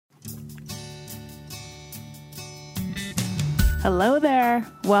Hello there.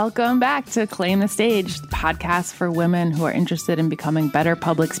 Welcome back to Claim the Stage, the podcast for women who are interested in becoming better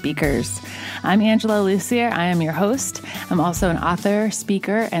public speakers. I'm Angela Lucier. I am your host. I'm also an author,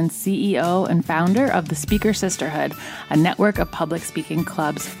 speaker, and CEO and founder of the Speaker Sisterhood, a network of public speaking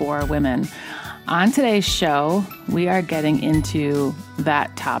clubs for women. On today's show, we are getting into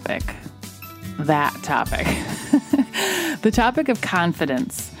that topic. The topic of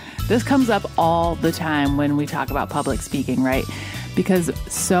confidence. This comes up all the time when we talk about public speaking, right? Because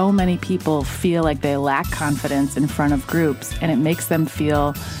so many people feel like they lack confidence in front of groups, and it makes them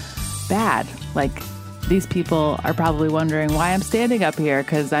feel bad. Like, these people are probably wondering why I'm standing up here,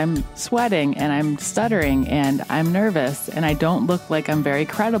 because I'm sweating and I'm stuttering and I'm nervous and I don't look like I'm very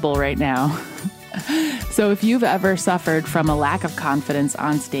credible right now. So if you've ever suffered from a lack of confidence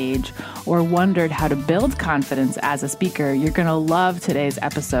on stage or wondered how to build confidence as a speaker, you're going to love today's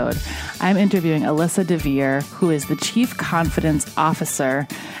episode. I'm interviewing Alyssa DeVere, who is the Chief Confidence Officer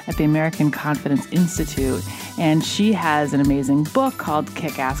at the American Confidence Institute. And she has an amazing book called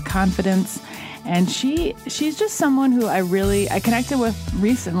Kick-Ass Confidence. And she's just someone who I connected with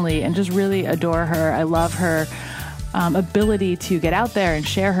recently and just really adore her. I love her ability to get out there and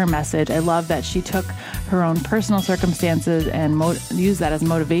share her message. I love that she took her own personal circumstances and used that as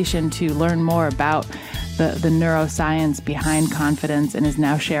motivation to learn more about the neuroscience behind confidence and is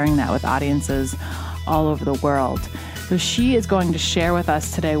now sharing that with audiences all over the world. So she is going to share with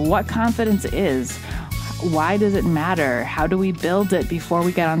us today what confidence is. Why does it matter? How do we build it before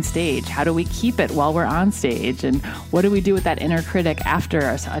we get on stage? How do we keep it while we're on stage? And what do we do with that inner critic after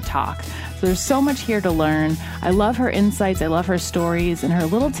a talk? So there's so much here to learn. I love her insights. I love her stories and her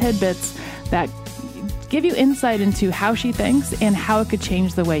little tidbits that give you insight into how she thinks and how it could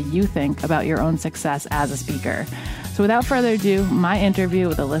change the way you think about your own success as a speaker. So without further ado, my interview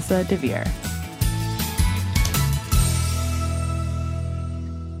with Alyssa DeVere.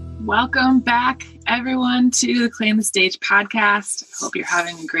 Welcome back, everyone, to the Claim the Stage podcast. I hope you're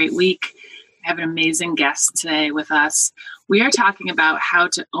having a great week. I have an amazing guest today with us. We are talking about how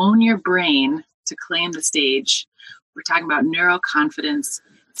to own your brain to claim the stage. We're talking about neuroconfidence,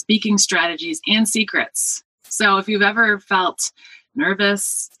 speaking strategies, and secrets. So if you've ever felt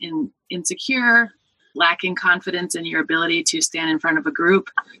nervous, insecure, lacking confidence in your ability to stand in front of a group,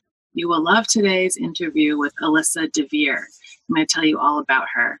 you will love today's interview with Alyssa DeVere. I'm going to tell you all about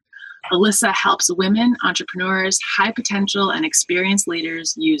her. Alyssa helps women, entrepreneurs, high potential, and experienced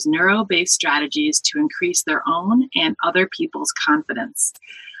leaders use neuro-based strategies to increase their own and other people's confidence.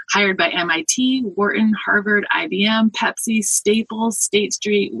 Hired by MIT, Wharton, Harvard, IBM, Pepsi, Staples, State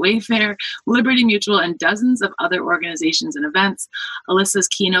Street, Wayfair, Liberty Mutual, and dozens of other organizations and events, Alyssa's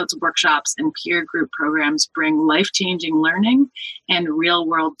keynotes, workshops, and peer group programs bring life-changing learning and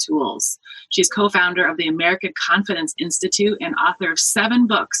real-world tools. She's co-founder of the American Confidence Institute and author of 7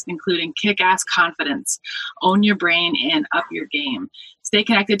 books, including Kick-Ass Confidence, Own Your Brain, and Up Your Game. Stay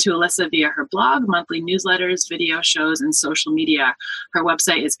connected to Alyssa via her blog, monthly newsletters, video shows, and social media. Her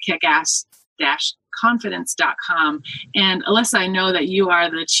website is kickass-confidence.com. And Alyssa, I know that you are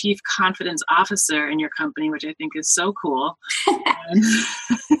the Chief Confidence Officer in your company, which I think is so cool.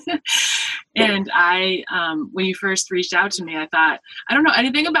 And I, when you first reached out to me, I thought, I don't know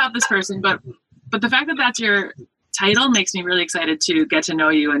anything about this person, but the fact that that's your title makes me really excited to get to know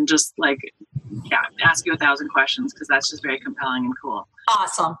you and just ask you 1,000 questions, because that's just very compelling and cool.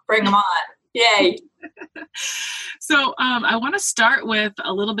 Awesome. Bring them on. Yay. So I want to start with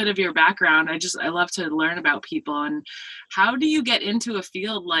a little bit of your background. I love to learn about people. And how do you get into a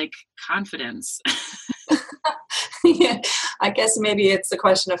field like confidence? Yeah, I guess maybe it's the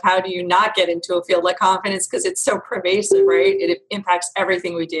question of how do you not get into a field like confidence, because it's so pervasive, right? It impacts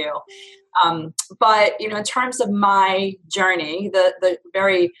everything we do. But, in terms of my journey, the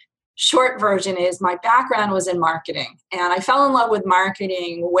very short version is my background was in marketing. And I fell in love with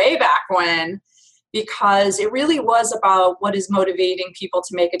marketing way back when, because it really was about what is motivating people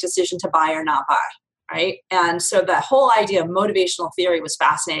to make a decision to buy or not buy, right? And so the whole idea of motivational theory was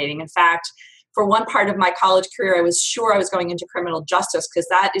fascinating. In fact, for one part of my college career, I was sure I was going into criminal justice, because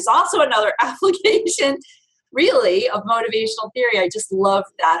that is also another application, really, of motivational theory. I just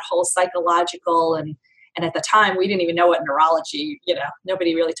loved that whole psychological, and at the time, we didn't even know what neurology,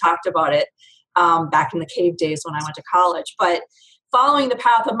 nobody really talked about it back in the cave days when I went to college. But following the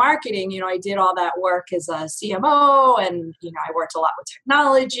path of marketing, I did all that work as a CMO, and, I worked a lot with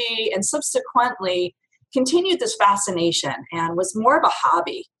technology, and subsequently continued this fascination and was more of a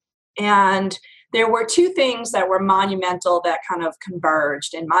hobby. And there were 2 things that were monumental that kind of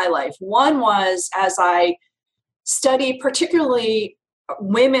converged in my life. One was, as I studied particularly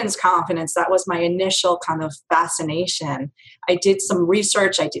women's confidence, that was my initial kind of fascination. I did some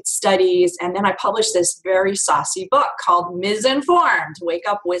research, I did studies, and then I published this very saucy book called Misinformed, Wake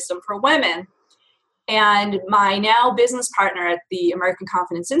Up Wisdom for Women. And my now business partner at the American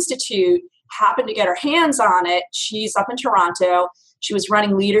Confidence Institute happened to get her hands on it. She's up in Toronto. She was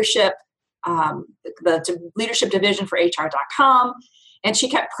running leadership, the leadership division for HR.com. And she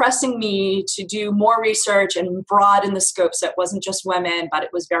kept pressing me to do more research and broaden the scope. So it wasn't just women, but it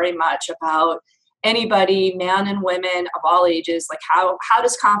was very much about anybody, men and women of all ages. Like how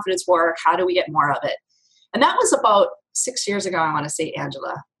does confidence work? How do we get more of it? And that was about 6 years ago, I want to say,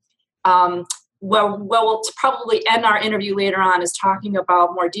 Angela. We'll probably end our interview later on is talking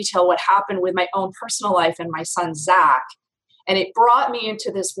about more detail what happened with my own personal life and my son, Zach. And it brought me into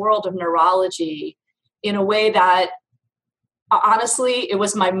this world of neurology in a way that, honestly, it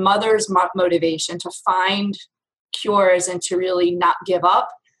was my mother's motivation to find cures and to really not give up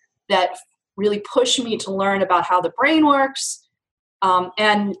that really pushed me to learn about how the brain works.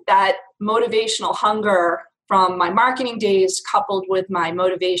 And that motivational hunger from my marketing days coupled with my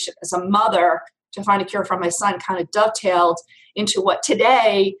motivation as a mother to find a cure for my son kind of dovetailed into what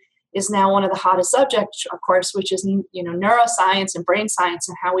today is now one of the hottest subjects, of course, which is, neuroscience and brain science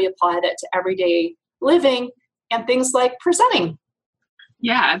and how we apply that to everyday living and things like presenting.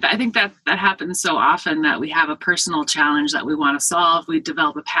 Yeah, I think that happens so often that we have a personal challenge that we want to solve. We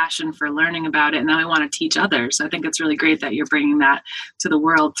develop a passion for learning about it, and then we want to teach others. I think it's really great that you're bringing that to the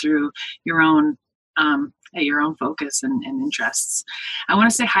world through your own focus and interests. I want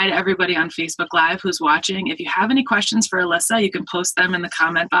to say hi to everybody on Facebook Live who's watching. If you have any questions for Alyssa, you can post them in the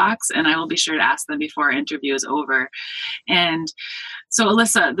comment box, and I will be sure to ask them before our interview is over. And so,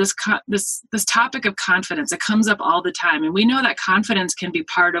 Alyssa, this topic of confidence, it comes up all the time. And we know that confidence can be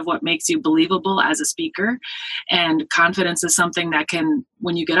part of what makes you believable as a speaker. And confidence is something that can,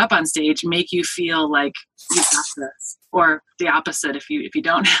 when you get up on stage, make you feel like you got this. Or the opposite if you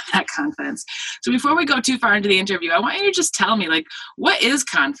don't have that confidence. So before we go too far into the interview, I want you to just tell me, what is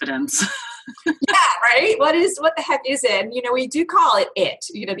confidence? Yeah, right? What the heck is it? And, we do call it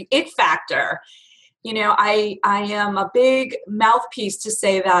the it factor. I am a big mouthpiece to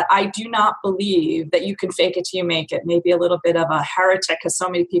say that I do not believe that you can fake it till you make it. Maybe a little bit of a heretic because so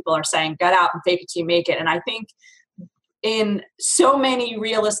many people are saying, get out and fake it till you make it. And I think in so many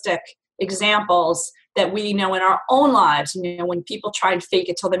realistic examples that we know in our own lives, when people try and fake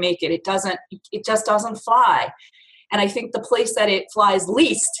it till they make it, it just doesn't fly. And I think the place that it flies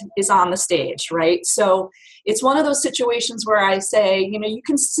least is on the stage, right? So it's one of those situations where I say, you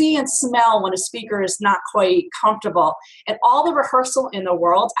can see and smell when a speaker is not quite comfortable. And all the rehearsal in the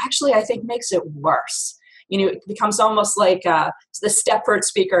world actually, I think, makes it worse. It becomes almost like the Stepford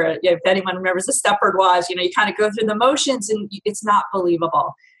speaker. If anyone remembers the Stepford was, you kind of go through the motions and it's not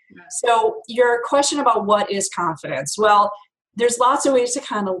believable. So your question about what is confidence? Well, there's lots of ways to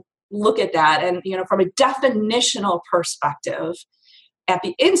kind of look at that. And, from a definitional perspective, at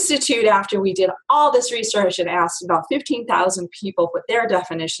the Institute, after we did all this research and asked about 15,000 people what their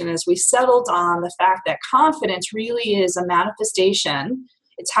definition is, we settled on the fact that confidence really is a manifestation.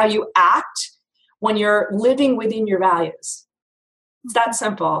 It's how you act when you're living within your values. It's that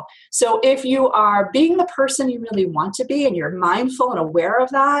simple. So if you are being the person you really want to be and you're mindful and aware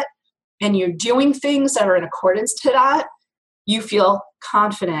of that, and you're doing things that are in accordance to that, you feel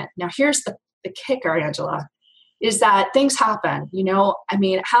confident. Now, here's the kicker, Angela, is that things happen.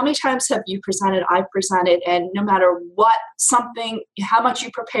 How many times have you presented? I've presented, and no matter how much you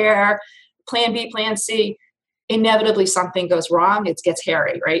prepare, plan B, plan C, inevitably something goes wrong. It gets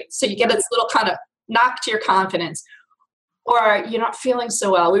hairy, right? So you get this little kind of knock to your confidence. Or you're not feeling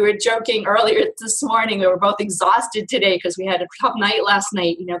so well. We were joking earlier this morning. We were both exhausted today because we had a tough night last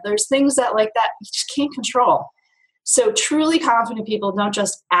night. There's things that you just can't control. So truly confident people don't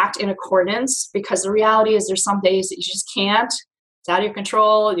just act in accordance, because the reality is there's some days that you just can't. It's out of your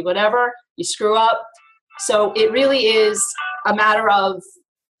control, whatever. You screw up. So it really is a matter of,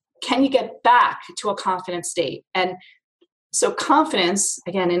 can you get back to a confident state? And so confidence,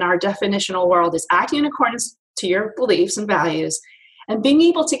 again, in our definitional world, is acting in accordance to your beliefs and values and being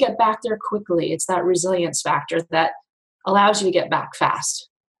able to get back there quickly. It's that resilience factor that allows you to get back fast.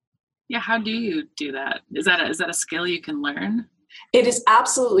 Yeah. How do you do that? Is that a skill you can learn? It is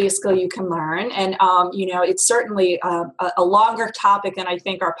absolutely a skill you can learn. And, it's certainly a longer topic than I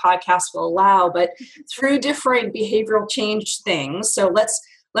think our podcast will allow, but through different behavioral change things. So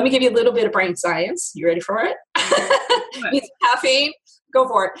let me give you a little bit of brain science. You ready for it? Need some caffeine? Go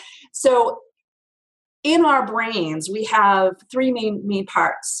for it. So in our brains, we have three main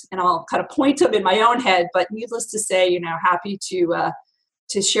parts, and I'll kind of point them in my own head, but needless to say, happy to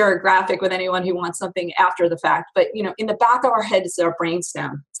to share a graphic with anyone who wants something after the fact. But, in the back of our head is our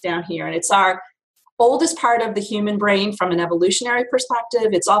brainstem. It's down here. And it's our oldest part of the human brain from an evolutionary perspective.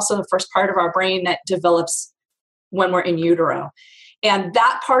 It's also the first part of our brain that develops when we're in utero. And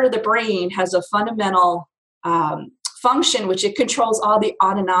that part of the brain has a fundamental function, which it controls all the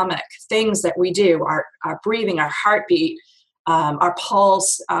autonomic things that we do, our breathing, our heartbeat, our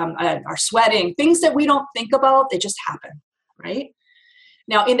pulse, our sweating, things that we don't think about, they just happen, right?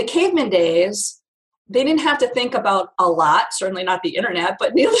 Now, in the caveman days, they didn't have to think about a lot, certainly not the internet,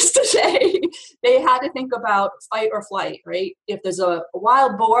 but needless to say, they had to think about fight or flight, right? If there's a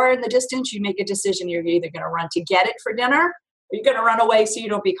wild boar in the distance, you make a decision. You're either going to run to get it for dinner, or you're going to run away so you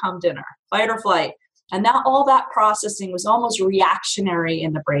don't become dinner, fight or flight. And all that processing was almost reactionary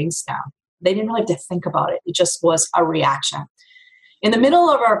in the brainstem. They didn't really have to think about it. It just was a reaction. In the middle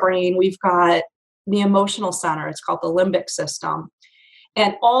of our brain, we've got the emotional center. It's called the limbic system.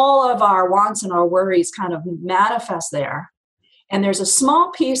 And all of our wants and our worries kind of manifest there. And there's a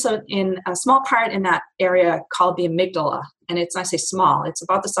small part in that area called the amygdala. And I say small, it's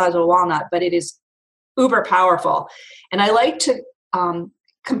about the size of a walnut, but it is uber powerful. And I like to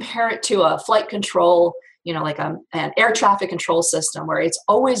compare it to a flight control, like an air traffic control system, where it's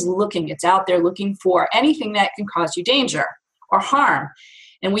always looking, it's out there looking for anything that can cause you danger or harm.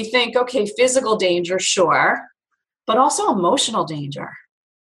 And we think, okay, physical danger, sure, but also emotional danger.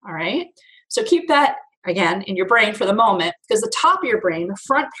 All right. So keep that again in your brain for the moment, because the top of your brain, the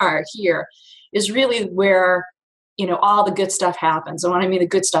front part here, is really where, all the good stuff happens. And when I mean the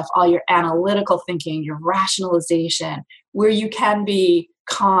good stuff, all your analytical thinking, your rationalization, where you can be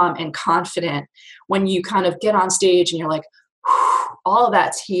calm and confident when you kind of get on stage and you're like, all of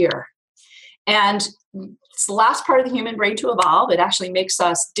that's here. And it's the last part of the human brain to evolve. It actually makes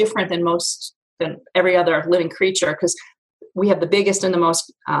us different than every other living creature, because we have the biggest and the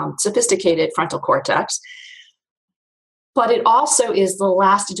most sophisticated frontal cortex. But it also is the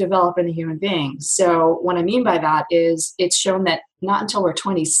last to develop in the human being. So what I mean by that is it's shown that not until we're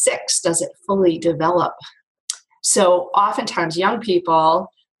 26 does it fully develop. So oftentimes young people,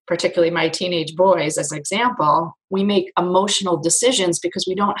 particularly my teenage boys as an example, we make emotional decisions because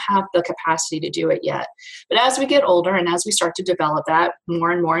we don't have the capacity to do it yet. But as we get older and as we start to develop that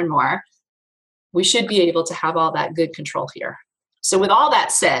more and more and more, we should be able to have all that good control here. So with all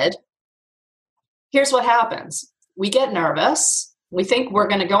that said, here's what happens. We get nervous. We think we're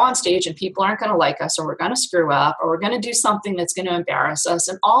going to go on stage and people aren't going to like us, or we're going to screw up, or we're going to do something that's going to embarrass us.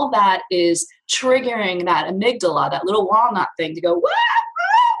 And all that is triggering that amygdala, that little walnut thing, to go, wah,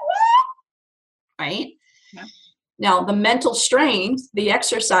 wah, wah, right? Yeah. Now, the mental strength, the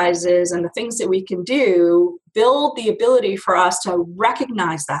exercises, and the things that we can do build the ability for us to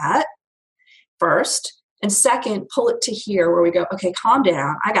recognize that first. And second, pull it to here where we go, okay, calm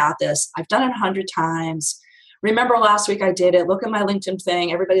down. I got this. I've done it 100 times. Remember last week I did it. Look at my LinkedIn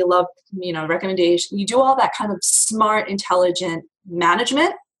thing. Everybody loved, recommendation. You do all that kind of smart, intelligent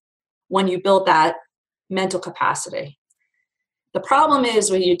management when you build that mental capacity. The problem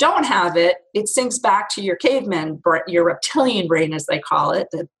is when you don't have it, it sinks back to your caveman, your reptilian brain, as they call it,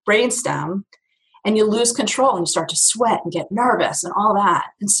 the brainstem, and you lose control and you start to sweat and get nervous and all that.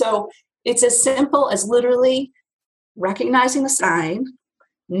 And so it's as simple as literally recognizing the sign,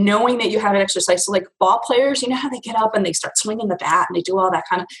 knowing that you have an exercise. So like ball players, you know how they get up and they start swinging the bat and they do all that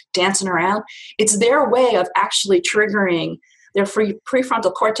kind of dancing around? It's their way of actually triggering their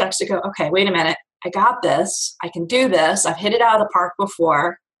prefrontal cortex to go, okay, wait a minute. I got this. I can do this. I've hit it out of the park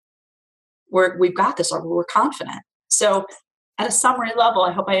before. We've got this, or we're confident. So at a summary level,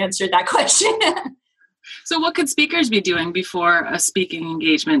 I hope I answered that question. So what could speakers be doing before a speaking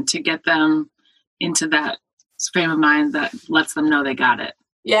engagement to get them into that frame of mind that lets them know they got it?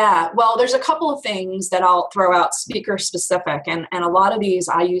 Yeah, well, there's a couple of things that I'll throw out speaker specific, and a lot of these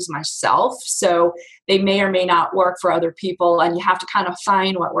I use myself, so they may or may not work for other people, and you have to kind of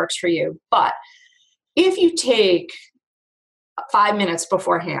find what works for you. But if you take 5 minutes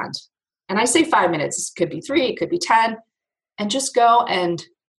beforehand, and I say 5 minutes, it could be 3, it could be 10, and just go and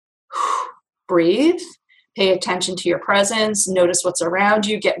breathe, pay attention to your presence, notice what's around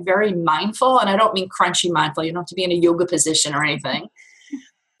you, get very mindful, and I don't mean crunchy mindful, you don't have to be in a yoga position or anything.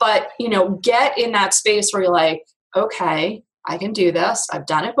 But, get in that space where you're like, okay, I can do this. I've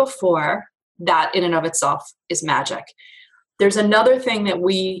done it before. That in and of itself is magic. There's another thing that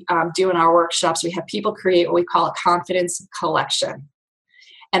we do in our workshops. We have people create what we call a confidence collection.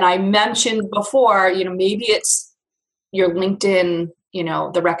 And I mentioned before, maybe it's your LinkedIn,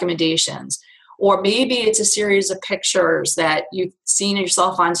 the recommendations, or maybe it's a series of pictures that you've seen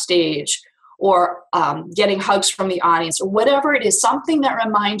yourself on stage, or getting hugs from the audience, or whatever it is, something that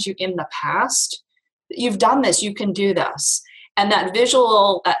reminds you in the past that you've done this, you can do this. And that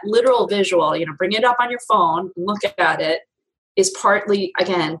visual, that literal visual, bring it up on your phone, look at it, is partly,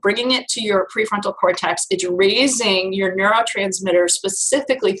 again, bringing it to your prefrontal cortex. It's raising your neurotransmitters,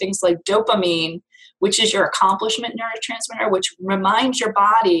 specifically things like dopamine, which is your accomplishment neurotransmitter, which reminds your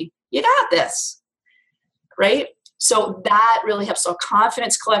body, you got this, right? So that really helps. So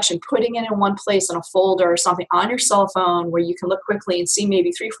confidence collection, putting it in one place in a folder or something on your cell phone where you can look quickly and see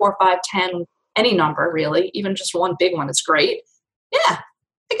maybe 3, 4, 5, 10, any number really, even just one big one is great. Yeah,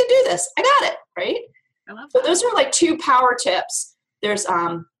 I can do this. I got it, right? I love that. So those are like 2 power tips. There's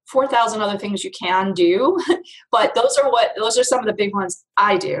 4,000 other things you can do, but those are some of the big ones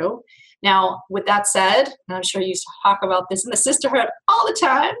I do. Now, with that said, and I'm sure you talk about this in the sisterhood all the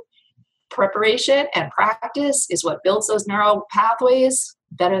time, preparation and practice is what builds those neural pathways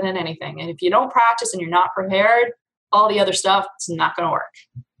better than anything. And if you don't practice and you're not prepared, all the other stuff, it's not going to work.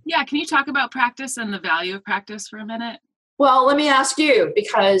 Yeah. Can you talk about practice and the value of practice for a minute? Well, let me ask you,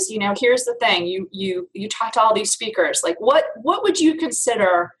 because, here's the thing. You talk to all these speakers, like what would you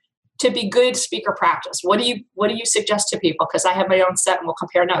consider to be good speaker practice? What do you suggest to people? Because I have my own set and we'll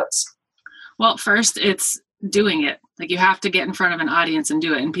compare notes. Well, first it's doing it. Like you have to get in front of an audience and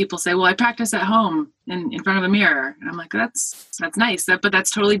do it. And people say, well, I practice at home in front of a mirror. And I'm like, that's nice. But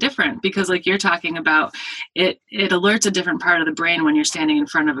that's totally different, because like you're talking about, it alerts a different part of the brain when you're standing in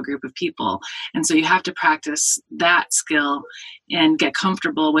front of a group of people. And so you have to practice that skill and get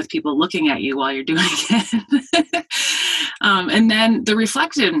comfortable with people looking at you while you're doing it. And then the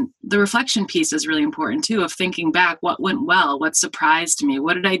reflection piece is really important too, of thinking back, what went well, what surprised me,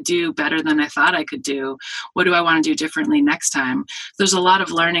 what did I do better than I thought I could do, what do I want to do differently next time. There's a lot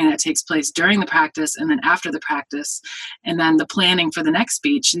of learning that takes place during the practice and then after the practice, and then the planning for the next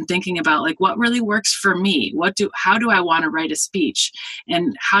speech and thinking about like what really works for me, how do I want to write a speech,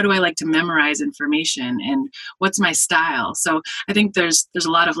 and how do I like to memorize information, and what's my style. So I think there's a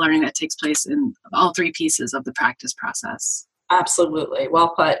lot of learning that takes place in all 3 pieces of the practice process. Absolutely.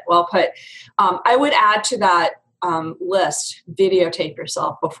 Well put. I would add to that list, videotape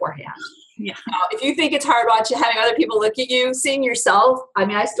yourself beforehand. Yeah. If you think it's hard having other people look at you, seeing yourself,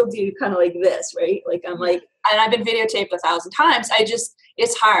 I still do kind of like this, right? Like I'm like, and I've been videotaped 1,000 times.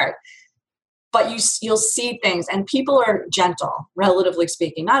 It's hard, but you'll see things, and people are gentle, relatively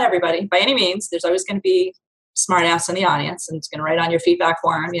speaking. Not everybody, by any means. There's always going to be smart ass in the audience, and it's going to write on your feedback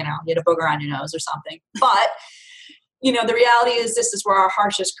form, get a booger on your nose or something. But the reality is this is where our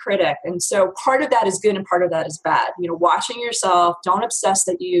harshest critic. And so part of that is good and part of that is bad. Watching yourself, don't obsess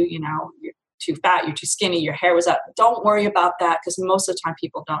that you're too fat, you're too skinny, your hair was up. Don't worry about that, because most of the time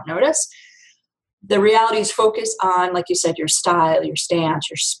people don't notice. The reality is focus on, like you said, your style, your stance,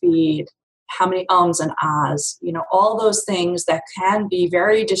 your speed, how many ums and ahs, all those things that can be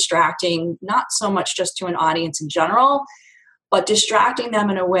very distracting, not so much just to an audience in general, but distracting them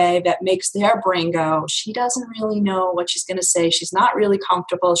in a way that makes their brain go, she doesn't really know what she's going to say. She's not really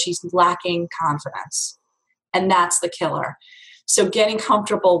comfortable. She's lacking confidence. And that's the killer. So getting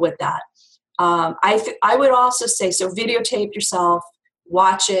comfortable with that. I would also say, so videotape yourself,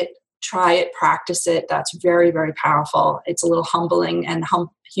 watch it, try it, practice it. That's very, very powerful. It's a little humbling, and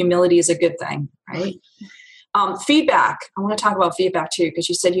humility is a good thing, right? Feedback. I want to talk about feedback too, because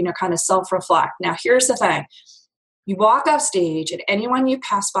you said, kind of self-reflect. Now, here's the thing. You walk off stage and anyone you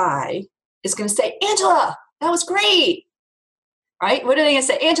pass by is going to say, Angela, that was great, right? What are they going to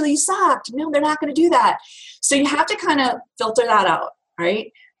say? Angela, you sucked. No, they're not going to do that. So you have to kind of filter that out,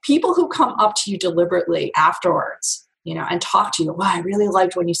 right? People who come up to you deliberately afterwards, and talk to you, wow, I really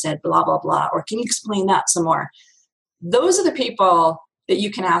liked when you said blah, blah, blah, or can you explain that some more? Those are the people that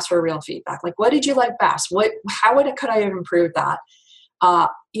you can ask for real feedback. Like, what did you like best? Could I have improved that?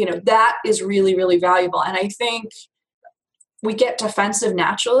 That is really, really valuable. And I think we get defensive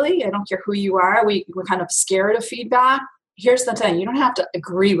naturally. I don't care who you are. We're kind of scared of feedback. Here's the thing. You don't have to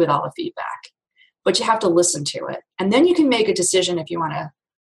agree with all the feedback, but you have to listen to it. And then you can make a decision if you want to,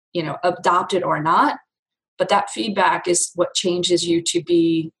 adopt it or not. But that feedback is what changes you to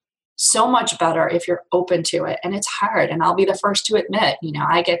be so much better if you're open to it. And it's hard. And I'll be the first to admit,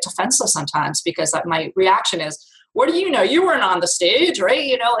 I get defensive sometimes because my reaction is, what do you know? You weren't on the stage, right?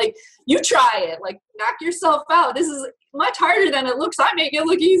 You try it, like knock yourself out. This is much harder than it looks. I make it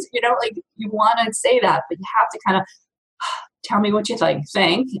look easy, you want to say that, but you have to kind of tell me what you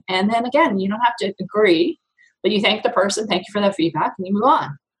think. And then again, you don't have to agree, but you thank the person, thank you for that feedback, and you move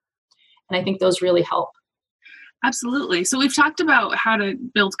on. And I think those really help. Absolutely. So we've talked about how to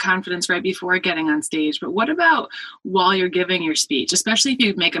build confidence right before getting on stage, but what about while you're giving your speech, especially if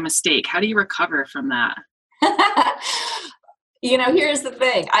you make a mistake? How do you recover from that? Here's the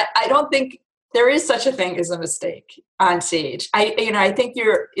thing. I don't think there is such a thing as a mistake on stage. I think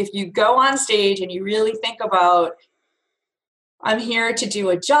if you go on stage and you really think about, I'm here to do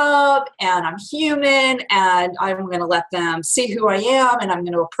a job and I'm human and I'm going to let them see who I am and I'm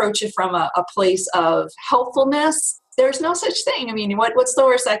going to approach it from a place of helpfulness. There's no such thing. I mean, what's the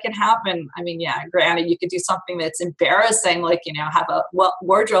worst that can happen? I mean, yeah, granted, you could do something that's embarrassing, like, have a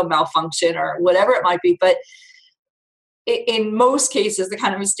wardrobe malfunction or whatever it might be. But in most cases, the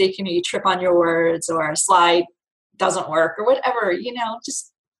kind of mistake, you trip on your words or a slide doesn't work or whatever,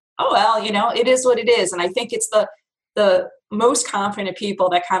 just, oh, well, it is what it is. And I think it's the most confident people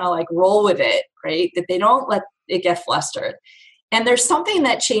that kind of like roll with it, right? That they don't let it get flustered. And there's something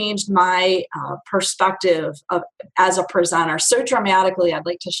that changed my perspective as a presenter so dramatically. I'd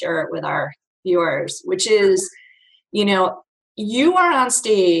like to share it with our viewers, which is, you are on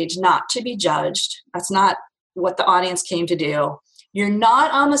stage not to be judged. That's not what the audience came to do. You're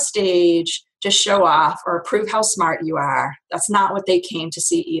not on the stage to show off or prove how smart you are. That's not what they came to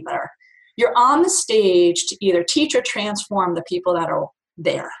see either. You're on the stage to either teach or transform the people that are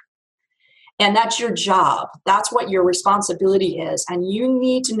there. And that's your job. That's what your responsibility is. And you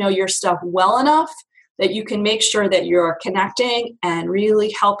need to know your stuff well enough that you can make sure that you're connecting and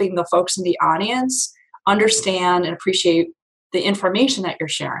really helping the folks in the audience understand and appreciate the information that you're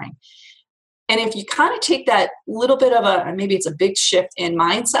sharing. And if you kind of take that little bit of maybe it's a big shift in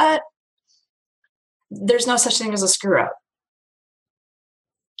mindset, there's no such thing as a screw up.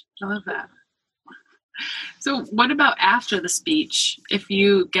 I love that. So what about after the speech? If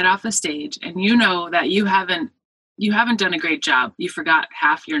you get off the stage and you know that you haven't done a great job, you forgot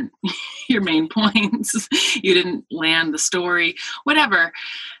half your main points, you didn't land the story, whatever,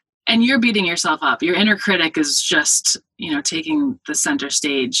 and you're beating yourself up, your inner critic is just, taking the center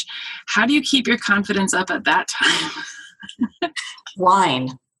stage. How do you keep your confidence up at that time?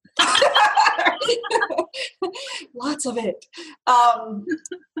 Wine. Lots of it.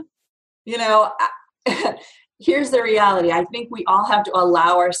 Here's the reality. I think we all have to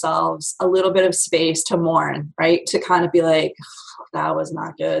allow ourselves a little bit of space to mourn, right? To kind of be like, oh, that was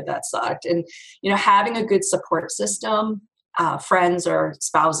not good. That sucked. And, having a good support system, friends or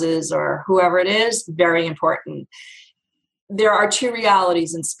spouses or whoever it is, very important. There are two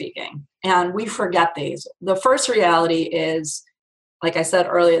realities in speaking, and we forget these. The first reality is, like I said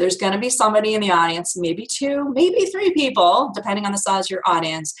earlier, there's going to be somebody in the audience, maybe two, maybe three people, depending on the size of your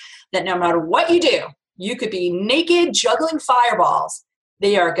audience, that no matter what you do, you could be naked juggling fireballs.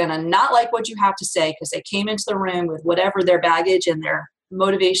 They are going to not like what you have to say because they came into the room with whatever their baggage and their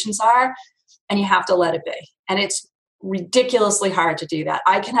motivations are, and you have to let it be. And it's ridiculously hard to do that.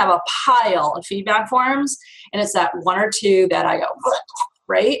 I can have a pile of feedback forms, and it's that one or two that I go,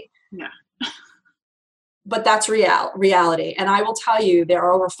 right? Yeah. But that's reality. And I will tell you, there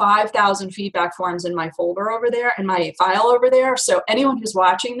are over 5,000 feedback forms in my folder over there, in my file over there. So anyone who's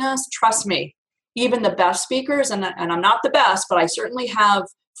watching this, trust me, even the best speakers, and I'm not the best, but I certainly have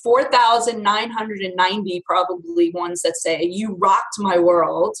 4,990 probably ones that say, you rocked my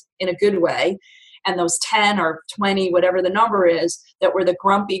world in a good way. And those 10 or 20, whatever the number is, that were the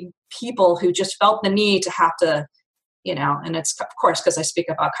grumpy people who just felt the need to have to, and it's, of course, because I speak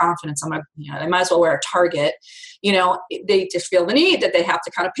about confidence, they might as well wear a target. They just feel the need that they have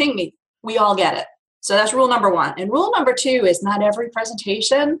to kind of ping me. We all get it. So that's rule number one. And rule number two is not every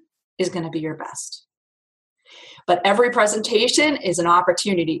presentation is going to be your best. But every presentation is an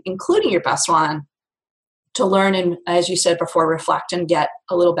opportunity, including your best one, to learn and, as you said before, reflect and get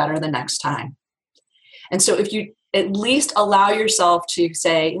a little better the next time. And so if you at least allow yourself to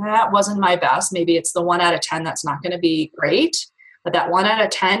say, that wasn't my best, maybe it's the 1 out of 10 that's not going to be great, but that 1 out of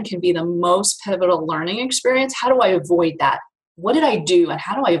 10 can be the most pivotal learning experience. How do I avoid that? What did I do? And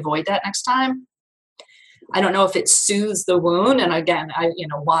how do I avoid that next time? I don't know if it soothes the wound. And again,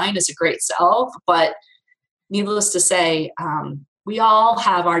 wine is a great salve, but needless to say, we all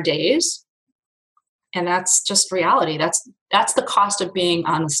have our days, and that's just reality. That's the cost of being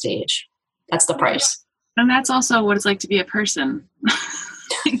on the stage. That's the price. And that's also what it's like to be a person.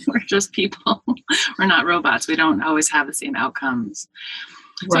 We're just people. We're not robots. We don't always have the same outcomes.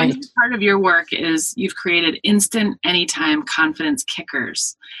 Right. So part of your work is you've created instant, anytime confidence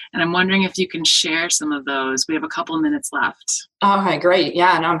kickers. And I'm wondering if you can share some of those. We have a couple of minutes left. Okay, great.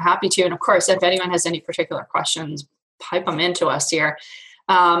 Yeah, and I'm happy to. And of course, if anyone has any particular questions, pipe them into us here.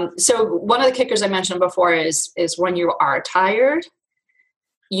 So one of the kickers I mentioned before is when you are tired,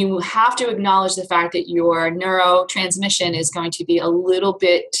 you have to acknowledge the fact that your neurotransmission is going to be a little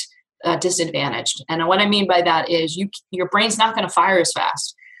bit disadvantaged. And what I mean by that is your brain's not going to fire as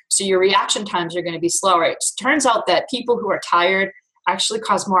fast. So your reaction times are going to be slower. It turns out that people who are tired actually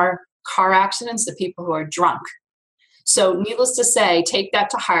cause more car accidents than people who are drunk. So needless to say, take that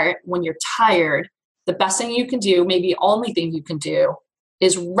to heart. When you're tired, the best thing you can do, maybe only thing you can do,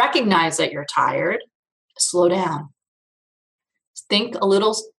 is recognize that you're tired, slow down. Think a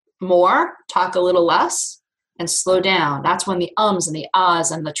little more, talk a little less, and slow down. That's when the ums and the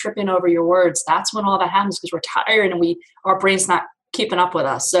ahs and the tripping over your words, that's when all that happens, because we're tired and our brain's not keeping up with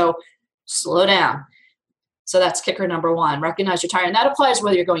us. So slow down. So that's kicker number one. Recognize you're tired. And that applies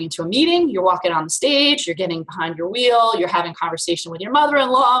whether you're going into a meeting, you're walking on the stage, you're getting behind your wheel, you're having a conversation with your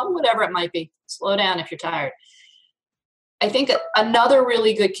mother-in-law, whatever it might be. Slow down if you're tired. I think another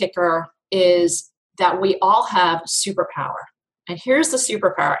really good kicker is that we all have superpower. And here's the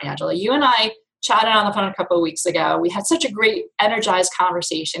superpower, Angela. You and I chatted on the phone a couple of weeks ago. We had such a great, energized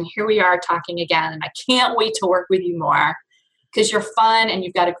conversation. Here we are talking again, and I can't wait to work with you more because you're fun and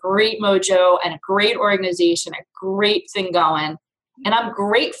you've got a great mojo and a great organization, a great thing going. And I'm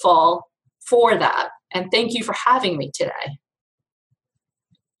grateful for that. And thank you for having me today.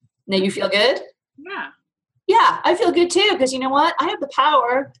 Now you feel good? Yeah. Yeah, I feel good too, because you know what? I have the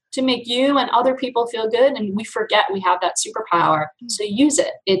power to make you and other people feel good, and we forget we have that superpower. So use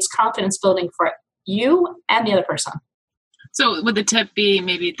it. It's confidence building for you and the other person. So would the tip be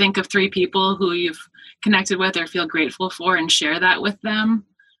maybe think of 3 people who you've connected with or feel grateful for and share that with them?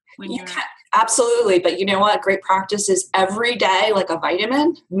 Absolutely. But you know what? Great practice is every day, like a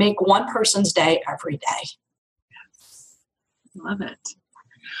vitamin, make one person's day every day. Yes. Love it.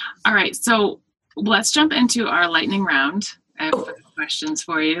 All right. So let's jump into our lightning round. I have 5 questions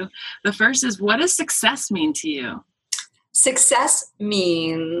for you. The first is, what does success mean to you? Success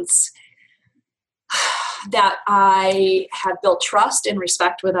means that I have built trust and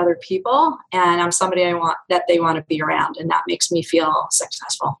respect with other people, and I'm somebody they want to be around, and that makes me feel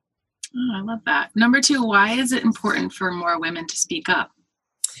successful. Oh, I love that. Number 2, why is it important for more women to speak up?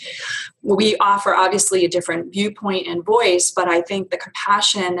 We offer obviously a different viewpoint and voice, but I think the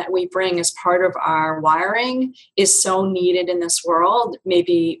compassion that we bring as part of our wiring is so needed in this world,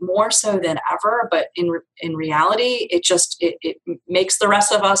 maybe more so than ever. But in reality, it makes the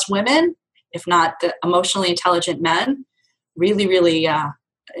rest of us women, if not the emotionally intelligent men, really, really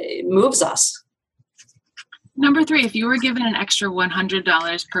it moves us. Number 3, if you were given an extra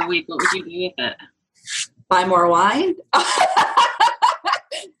 $100 per week, what would you do with it? Buy more wine.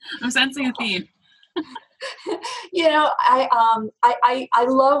 I'm sensing a theme. You know, I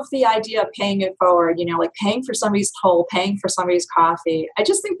love the idea of paying it forward, you know, like paying for somebody's toll, paying for somebody's coffee. I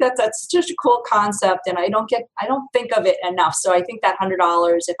just think that's such a cool concept, and I don't think of it enough. So I think that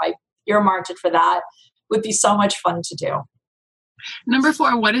 $100, if I earmarked it for that, would be so much fun to do. Number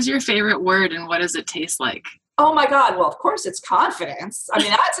 4, what is your favorite word and what does it taste like? Oh my God. Well, of course it's confidence. I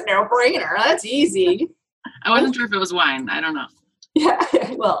mean, that's a no-brainer. That's easy. I wasn't sure if it was wine. I don't know.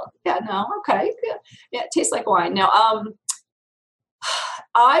 Yeah. Well, yeah, no. Okay. Yeah. It tastes like wine. Now,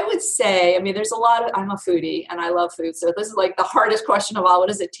 I would say, I mean, there's I'm a foodie and I love food. So this is like the hardest question of all. What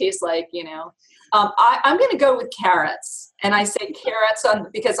does it taste like? You know, I'm going to go with carrots, and I say carrots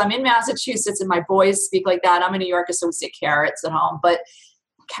because I'm in Massachusetts and my boys speak like that. I'm a New Yorker, so we say carrots at home, but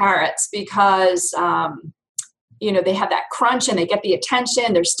carrots because, you know, they have that crunch and they get the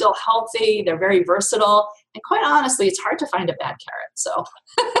attention. They're still healthy. They're very versatile. And quite honestly, it's hard to find a bad carrot. So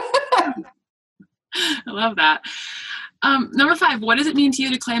I love that. Number 5, what does it mean to you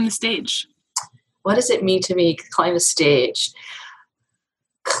to claim the stage? What does it mean to me to claim the stage?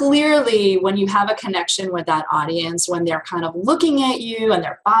 Clearly, when you have a connection with that audience, when they're kind of looking at you and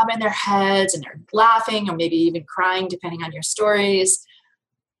they're bobbing their heads and they're laughing or maybe even crying, depending on your stories,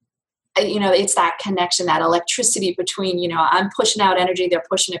 you know, it's that connection, that electricity between, you know, I'm pushing out energy, they're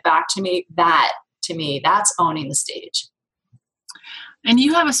pushing it back to me. That, to me, that's owning the stage. And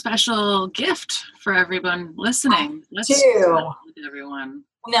you have a special gift for everyone listening. Let's do. With everyone.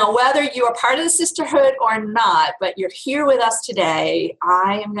 Now, whether you are part of the sisterhood or not, but you're here with us today,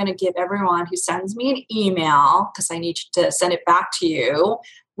 I am going to give everyone who sends me an email, because I need to send it back to you,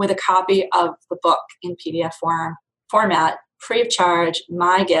 with a copy of the book in PDF format, free of charge,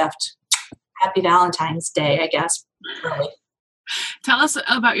 my gift. Happy Valentine's Day, I guess. Really. Tell us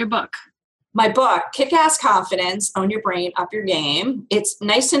about your book. My book, Kick-Ass Confidence, Own Your Brain, Up Your Game. It's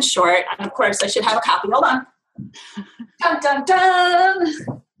nice and short. And of course, I should have a copy. Hold on. Dun, dun, dun.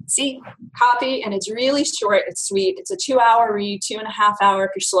 See, copy. And it's really short. It's sweet. It's a 2-hour read, 2.5 hour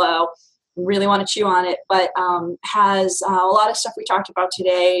if you're slow. really want to chew on it, but has a lot of stuff we talked about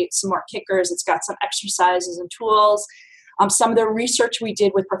today, some more kickers. It's got some exercises and tools. Some of the research we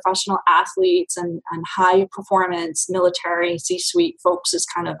did with professional athletes and high performance military C-suite folks is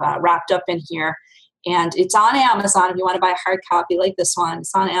kind of wrapped up in here. And it's on Amazon if you want to buy a hard copy like this one.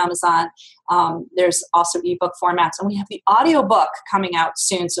 It's on Amazon. There's also ebook formats. And we have the audiobook coming out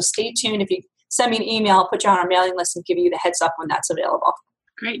soon. So stay tuned. If you send me an email, I'll put you on our mailing list and give you the heads up when that's available.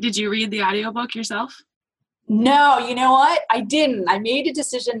 Great. Did you read the audiobook yourself? No, you know what? I didn't. I made a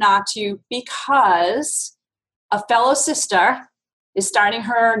decision not to because a fellow sister is starting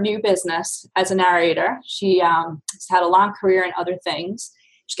her new business as a narrator. She has had a long career in other things.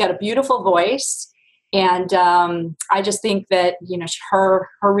 She's got a beautiful voice. And I just think that, her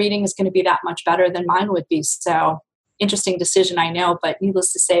reading is going to be that much better than mine would be. So interesting decision, I know, but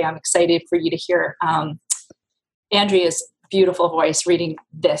needless to say, I'm excited for you to hear Andrea's beautiful voice reading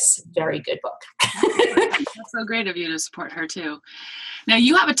this very good book. That's so great of you to support her too. Now,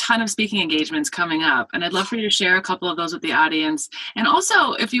 you have a ton of speaking engagements coming up, and I'd love for you to share a couple of those with the audience. And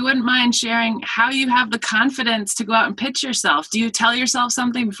also, if you wouldn't mind sharing how you have the confidence to go out and pitch yourself. Do you tell yourself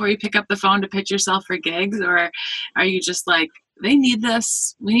something before you pick up the phone to pitch yourself for gigs? Or are you just like, they need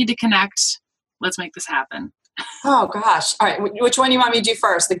this, we need to connect, let's make this happen? Oh, gosh. All right. Which one do you want me to do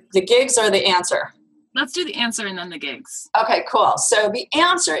first, the gigs or the answer? Let's do the answer and then the gigs. Okay, cool. So the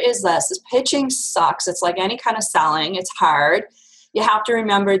answer is this. Pitching sucks. It's like any kind of selling. It's hard. You have to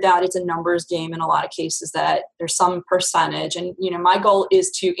remember that it's a numbers game in a lot of cases, that there's some percentage. And, my goal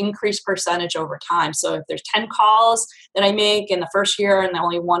is to increase percentage over time. So if there's 10 calls that I make in the first year and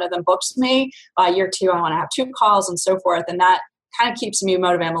only one of them books me, by year 2, I want to have 2 calls and so forth. And that kind of keeps me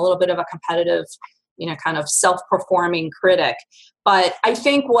motivated. I'm a little bit of a competitive, kind of self-performing critic. But I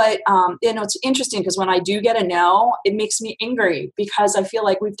think it's interesting because when I do get a no, it makes me angry because I feel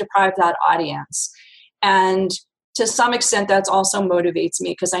like we've deprived that audience. And to some extent, that's also motivates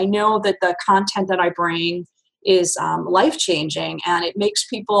me because I know that the content that I bring is life-changing and it makes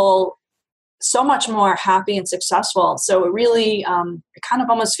people so much more happy and successful. So it really, it kind of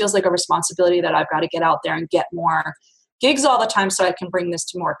almost feels like a responsibility that I've got to get out there and get more gigs all the time so I can bring this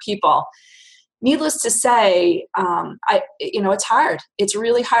to more people. Needless to say, it's hard. It's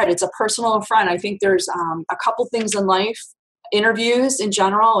really hard. It's a personal affront. I think there's a couple things in life, interviews in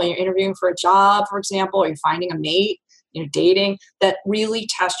general, when you're interviewing for a job, for example, or you're finding a mate, dating, that really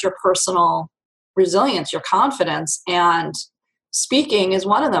test your personal resilience, your confidence. And speaking is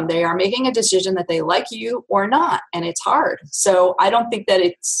one of them. They are making a decision that they like you or not, and it's hard. So I don't think that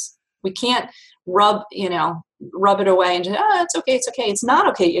we can't rub it away and just, it's okay. It's not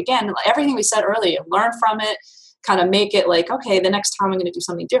okay. Again, everything we said earlier, learn from it, kind of make it like, okay, the next time I'm going to do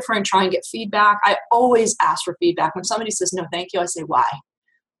something different, try and get feedback. I always ask for feedback. When somebody says, no, thank you, I say, why?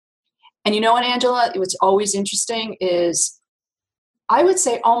 And you know what, Angela, what's always interesting is I would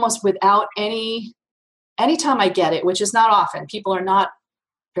say almost without anytime I get it, which is not often, people are not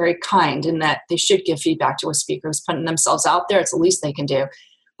very kind in that they should give feedback to a speaker who's putting themselves out there. It's the least they can do.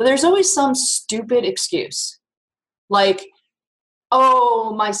 But there's always some stupid excuse. Like,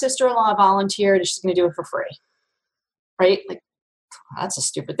 oh, my sister-in-law volunteered, she's going to do it for free. Right? Like, that's a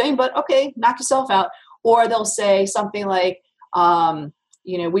stupid thing, but okay, knock yourself out. Or they'll say something like,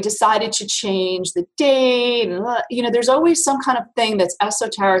 we decided to change the date. And, there's always some kind of thing that's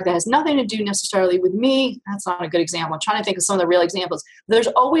esoteric that has nothing to do necessarily with me. That's not a good example. I'm trying to think of some of the real examples. There's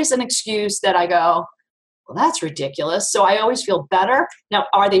always an excuse that I go, well, that's ridiculous. So I always feel better. Now,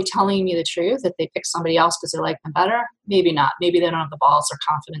 are they telling me the truth that they pick somebody else because they like them better? Maybe not. Maybe they don't have the balls or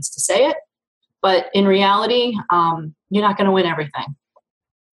confidence to say it. But in reality, you're not going to win everything.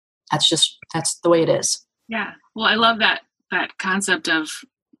 That's the way it is. Yeah. Well, I love that concept of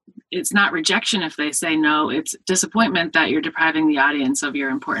it's not rejection if they say no, it's disappointment that you're depriving the audience of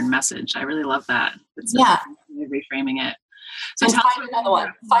your important message. I really love that. It's reframing it. So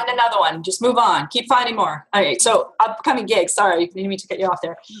find another one. Just move on. Keep finding more. All right. So upcoming gigs. Sorry, you need me to get you off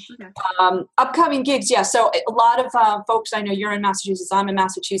there. Okay. Upcoming gigs. Yeah. So a lot of folks, I know you're in Massachusetts. I'm in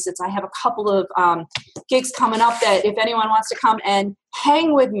Massachusetts. I have a couple of gigs coming up that if anyone wants to come and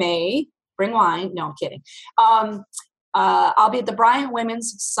hang with me, bring wine. No, I'm kidding. I'll be at the Bryant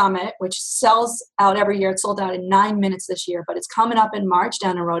Women's Summit, which sells out every year. It's sold out in 9 minutes this year, but it's coming up in March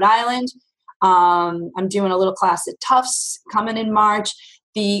down in Rhode Island. I'm doing a little class at Tufts coming in March.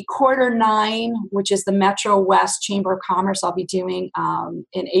 The Q9, which is the Metro West Chamber of Commerce, I'll be doing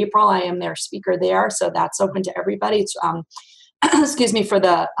in April. I am their speaker there, so that's open to everybody. It's excuse me, for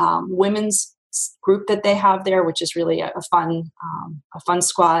the women's group that they have there, which is really a fun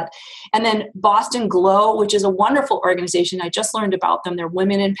squad. And then Boston Glow, which is a wonderful organization. I just learned about them. They're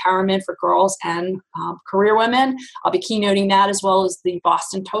women empowerment for girls and career women. I'll be keynoting that, as well as the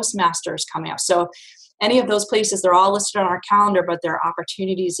Boston Toastmasters coming up. So any of those places, they're all listed on our calendar, but there are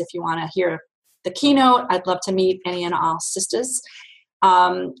opportunities if you want to hear the keynote. I'd love to meet any and all sisters.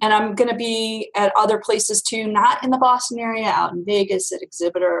 And I'm going to be at other places too, not in the Boston area, out in Vegas at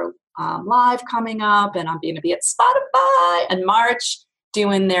Exhibitor Live coming up. And I'm going to be at Spotify in March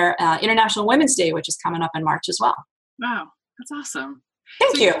doing their International Women's Day, which is coming up in March as well. Wow, that's awesome.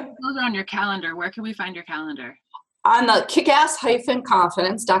 Thank you. Those are on your calendar. Where can we find your calendar? On the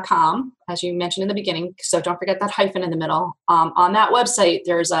kickass-confidence.com, as you mentioned in the beginning, so don't forget that hyphen in the middle. On that website,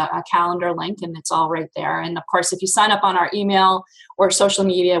 there's a calendar link, and it's all right there. And of course, if you sign up on our email or social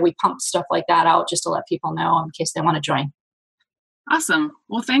media, we pump stuff like that out just to let people know in case they want to join. Awesome.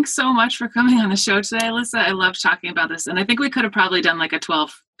 Well, thanks so much for coming on the show today, Alyssa. I love talking about this. And I think we could have probably done like a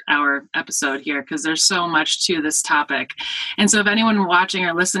 12-hour episode here because there's so much to this topic. And so if anyone watching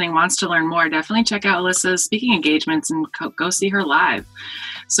or listening wants to learn more, definitely check out Alyssa's speaking engagements and go see her live.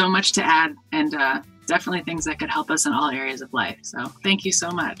 So much to add, and definitely things that could help us in all areas of life. So thank you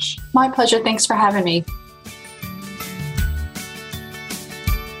so much. My pleasure. Thanks for having me.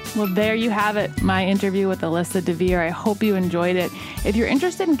 Well, there you have it, my interview with Alyssa DeVere. I hope you enjoyed it. If you're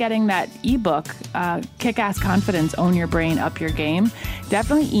interested in getting that ebook, Kick-Ass Confidence, Own Your Brain, Up Your Game,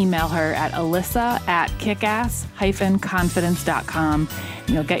 definitely email her at alyssa@kickass-confidence.com.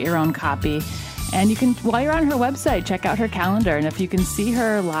 You'll get your own copy. And you can, while you're on her website, check out her calendar. And if you can see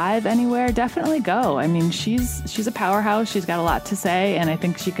her live anywhere, definitely go. I mean, she's a powerhouse. She's got a lot to say, and I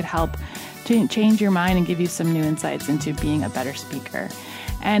think she could help change your mind and give you some new insights into being a better speaker.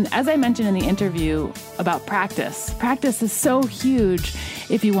 And as I mentioned in the interview about practice is so huge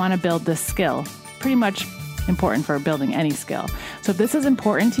if you want to build this skill. Pretty much important for building any skill. So if this is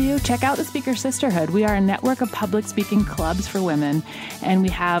important to you, check out the Speaker Sisterhood. We are a network of public speaking clubs for women, and we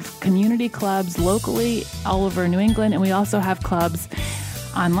have community clubs locally all over New England, and we also have clubs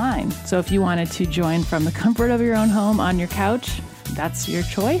online. So if you wanted to join from the comfort of your own home on your couch, that's your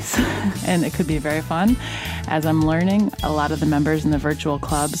choice, and it could be very fun. As I'm learning, a lot of the members in the virtual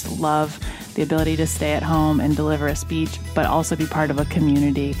clubs love the ability to stay at home and deliver a speech, but also be part of a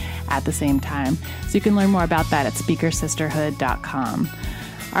community at the same time. So you can learn more about that at speakersisterhood.com.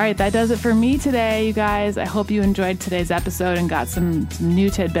 All right, that does it for me today, you guys. I hope you enjoyed today's episode and got some new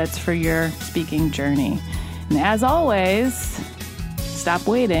tidbits for your speaking journey. And as always, stop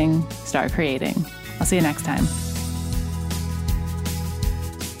waiting, start creating. I'll see you next time.